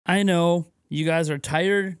I know you guys are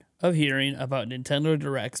tired of hearing about Nintendo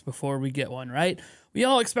Directs before we get one, right? We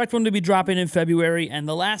all expect one to be dropping in February, and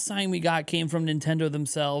the last sign we got came from Nintendo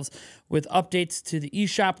themselves with updates to the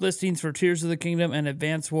eShop listings for Tears of the Kingdom and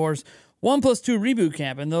Advance Wars 1+2 Reboot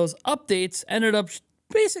Camp, and those updates ended up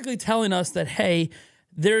basically telling us that, hey,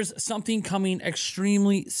 there's something coming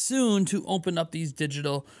extremely soon to open up these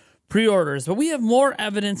digital pre-orders. But we have more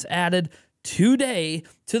evidence added today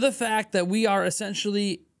to the fact that we are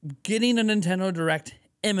essentially getting a Nintendo Direct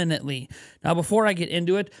imminently. Now, before I get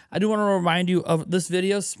into it, I do want to remind you of this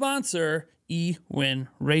video's sponsor, eWin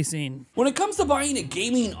Racing. When it comes to buying a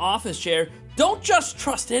gaming office chair, don't just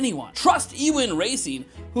trust anyone. Trust eWin Racing,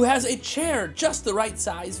 who has a chair just the right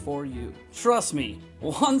size for you. Trust me,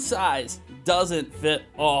 one size doesn't fit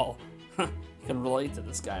all. You can relate to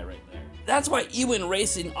this guy right there. That's why eWin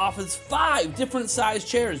Racing offers 5 different size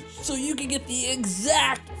chairs so you can get the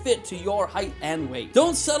exact fit to your height and weight.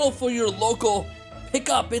 Don't settle for your local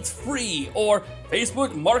pickup, it's free, or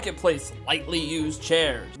Facebook Marketplace lightly used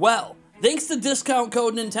chairs. Well, thanks to discount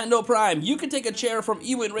code Nintendo Prime, you can take a chair from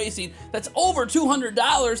eWin Racing that's over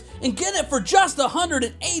 $200 and get it for just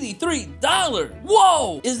 $183.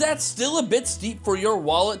 Whoa! Is that still a bit steep for your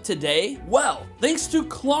wallet today? Well, thanks to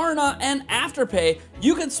Klarna and Afterpay,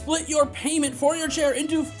 you can split your payment for your chair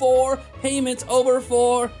into 4 payments over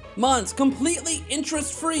 4 months, completely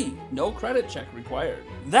interest-free, no credit check required.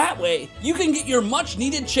 That way, you can get your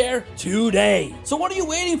much-needed chair today. So what are you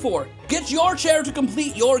waiting for? Get your chair to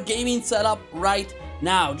complete your gaming setup right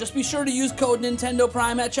now. Just be sure to use code Nintendo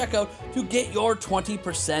Prime at checkout to get your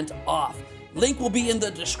 20% off. Link will be in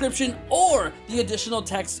the description or the additional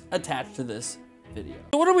text attached to this video.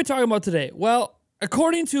 So what are we talking about today? Well,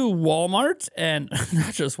 according to Walmart, and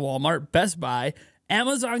not just Walmart, Best Buy,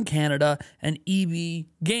 Amazon Canada, and EB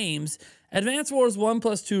Games, Advance Wars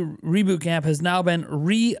 1+2 Reboot Camp has now been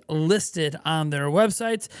relisted on their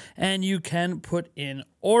websites, and you can put in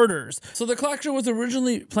orders. So the collection was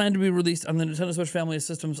originally planned to be released on the Nintendo Switch family of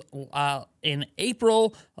systems in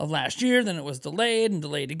April of last year. Then it was delayed and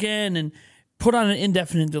delayed again and put on an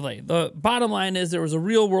indefinite delay. The bottom line is there was a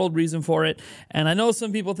real world reason for it, and I know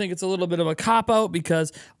some people think it's a little bit of a cop-out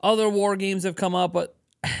because other war games have come up, but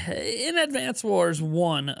in Advance Wars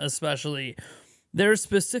 1 especially, there's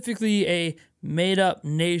specifically a made-up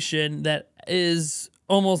nation that is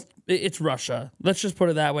it's Russia. Let's just put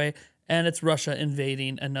it that way. And it's Russia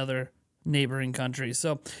invading another neighboring country.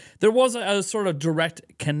 So there was a sort of direct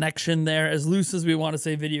connection there, as loose as we want to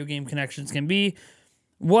say video game connections can be.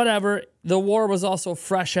 Whatever. The war was also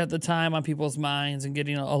fresh at the time on people's minds and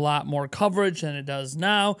getting a lot more coverage than it does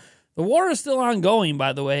now. The war is still ongoing,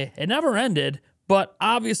 by the way. It never ended. But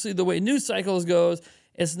obviously, the way news cycles goes,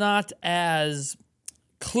 it's not as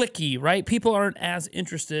clicky, right? People aren't as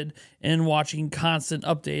interested in watching constant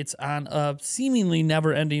updates on a seemingly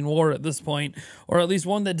never-ending war at this point, or at least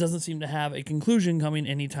one that doesn't seem to have a conclusion coming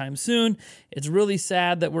anytime soon. It's really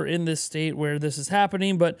sad that we're in this state where this is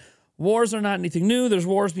happening, but wars are not anything new. There's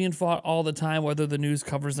wars being fought all the time, whether the news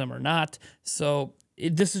covers them or not. So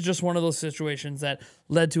this is just one of those situations that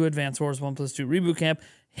led to Advance Wars 1+2 Reboot Camp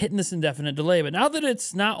hitting this indefinite delay. But now that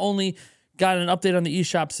it's not only got an update on the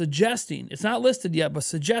eShop suggesting, it's not listed yet, but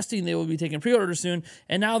suggesting they will be taking pre-orders soon,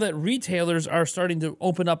 and now that retailers are starting to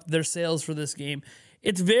open up their sales for this game,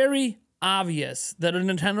 it's very obvious that a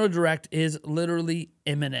Nintendo Direct is literally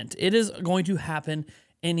imminent. It is going to happen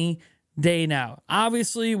any day now.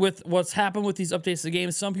 Obviously, with what's happened with these updates to the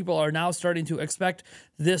game, some people are now starting to expect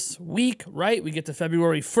this week, right? We get to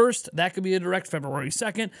February 1st. That could be a Direct. February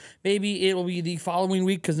 2nd. Maybe it will be the following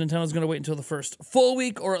week because Nintendo's going to wait until the first full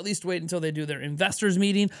week, or at least wait until they do their investors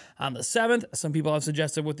meeting on the 7th. Some people have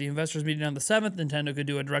suggested with the investors meeting on the 7th, Nintendo could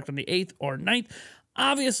do a Direct on the 8th or 9th.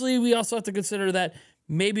 Obviously, we also have to consider that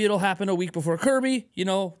maybe it'll happen a week before Kirby, you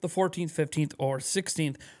know, the 14th, 15th, or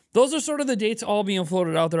 16th. Those are sort of the dates all being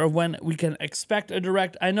floated out there of when we can expect a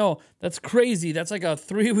Direct. I know, that's crazy. That's like a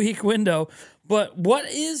 3-week window. But what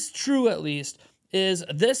is true, at least, is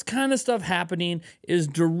this kind of stuff happening is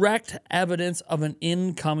direct evidence of an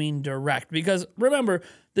incoming Direct. Because remember,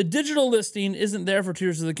 the digital listing isn't there for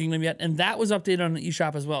Tears of the Kingdom yet, and that was updated on the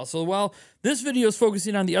eShop as well. So while this video is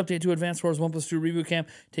focusing on the update to Advance Wars 1+2 Reboot Camp,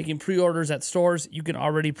 taking pre-orders at stores, you can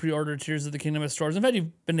already pre-order Tears of the Kingdom at stores. In fact,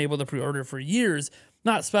 you've been able to pre-order for years,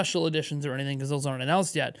 not special editions or anything because those aren't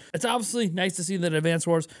announced yet. It's obviously nice to see that Advance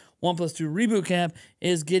Wars 1+2 Reboot Camp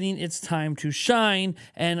is getting its time to shine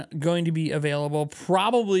and going to be available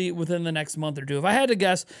probably within the next month or two. If I had to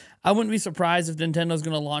guess, I wouldn't be surprised if Nintendo's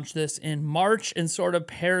going to launch this in March and sort of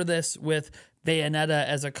pair this with Bayonetta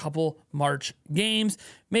as a couple March games.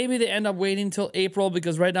 Maybe they end up waiting till April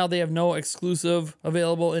because right now they have no exclusive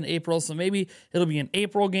available in April. So maybe it'll be an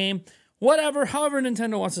April game. Whatever, however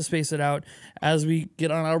Nintendo wants to space it out as we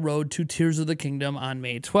get on our road to Tears of the Kingdom on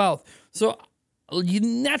May 12th. So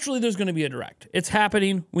naturally there's going to be a Direct. It's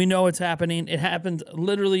happening. We know it's happening. It happened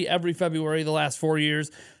literally every February the last 4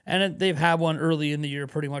 years, and they've had one early in the year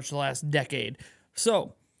pretty much the last decade.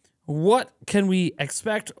 So what can we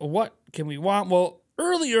expect? What can we want? Well,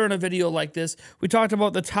 earlier in a video like this, we talked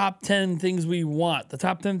about the top 10 things we want, the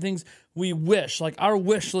top 10 things we wish, like our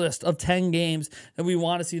wish list of 10 games that we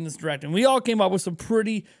want to see in this Direct. And we all came up with some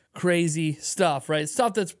pretty crazy stuff, right?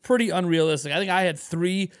 Stuff that's pretty unrealistic. I think I had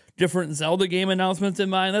 3 different Zelda game announcements in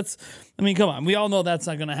mind. I mean, come on. We all know that's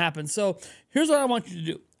not going to happen. So here's what I want you to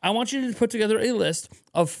do. I want you to put together a list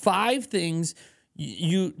of 5 things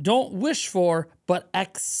you don't wish for, but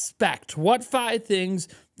expect. What 5 things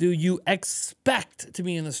do you expect to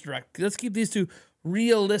be in this Direct? Let's keep these to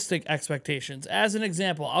realistic expectations. As an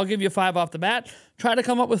example, I'll give you 5 off the bat. Try to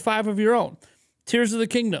come up with 5 of your own. Tears of the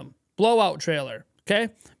Kingdom, blowout trailer.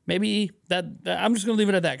 Okay? Maybe that I'm just going to leave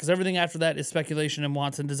it at that because everything after that is speculation and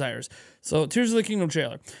wants and desires. So, Tears of the Kingdom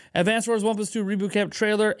trailer, Advance Wars 1+2 Reboot Camp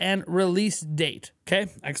trailer, and release date. Okay?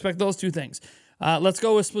 I expect those 2 things. Let's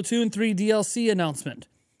go with Splatoon 3 DLC announcement.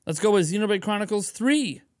 Let's go with Xenoblade Chronicles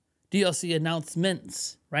 3 DLC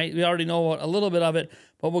announcements, right? We already know a little bit of it,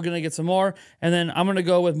 but we're going to get some more. And then I'm going to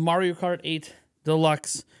go with Mario Kart 8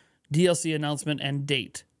 Deluxe DLC announcement and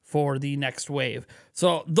date for the next wave.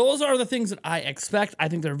 So those are the things that I expect. I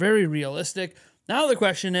think they're very realistic. Now the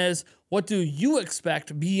question is, what do you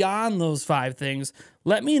expect beyond those 5 things?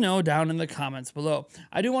 Let me know down in the comments below.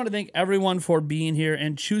 I do want to thank everyone for being here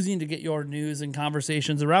and choosing to get your news and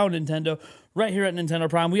conversations around Nintendo right here at Nintendo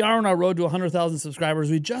Prime. We are on our road to 100,000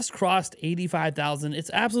 subscribers. We just crossed 85,000.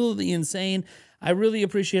 It's absolutely insane. I really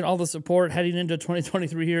appreciate all the support heading into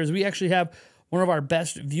 2023 here as we actually have one of our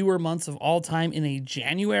best viewer months of all time in a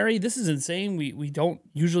January. This is insane. We don't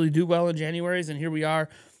usually do well in Januaries, and here we are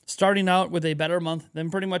starting out with a better month than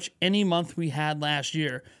pretty much any month we had last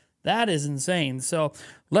year. That is insane. So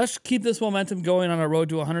let's keep this momentum going on our road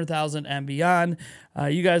to 100,000 and beyond.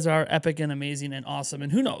 You guys are epic and amazing and awesome.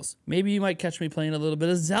 And who knows, maybe you might catch me playing a little bit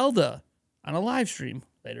of Zelda on a live stream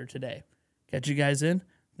later today. Catch you guys in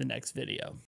the next video.